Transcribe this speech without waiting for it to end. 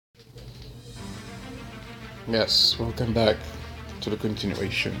Yes, welcome back to the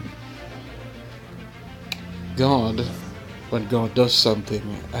continuation. God, when God does something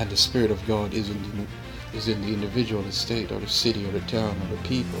and the Spirit of God is in the individual, the state, or the city, or the town, or the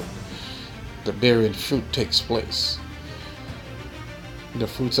people, the bearing fruit takes place. The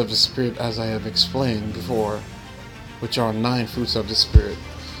fruits of the Spirit, as I have explained before, which are 9 fruits of the Spirit,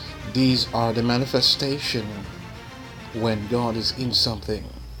 these are the manifestation when God is in something.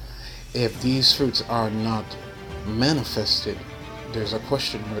 If these fruits are not manifested, there's a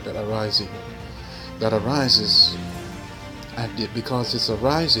question mark that arises, and because it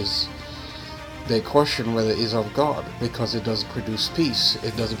arises, they question whether it is of God, because it doesn't produce peace,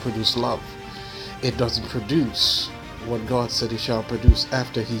 it doesn't produce love, it doesn't produce what God said it shall produce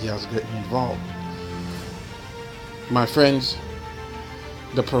after He has gotten involved. My friends,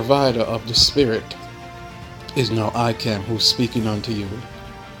 the provider of the Spirit is now ICAM, who's speaking unto you.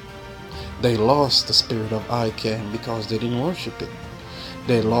 They lost the spirit of ICAM because they didn't worship it.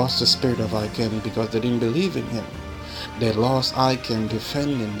 They lost the spirit of ICAM because they didn't believe in Him. They lost ICAM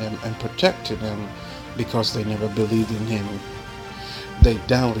defending them and protecting them because they never believed in Him. They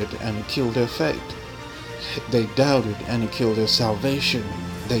doubted and killed their faith. They doubted and killed their salvation.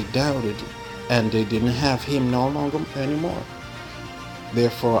 They doubted and they didn't have Him no longer anymore.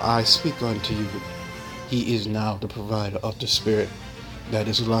 Therefore I speak unto you, He is now the provider of the Spirit that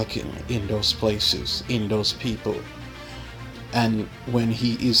is lacking in those places, in those people. And when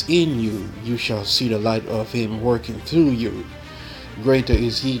He is in you, you shall see the light of Him working through you. Greater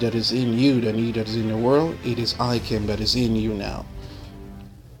is He that is in you than he that is in the world. It is ICAM that is in you now.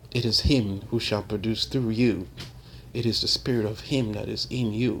 It is Him who shall produce through you. It is the Spirit of Him that is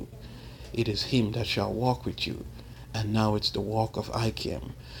in you. It is Him that shall walk with you. And now it's the walk of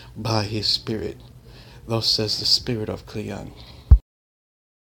ICAM by His Spirit. Thus says the Spirit of Cleon.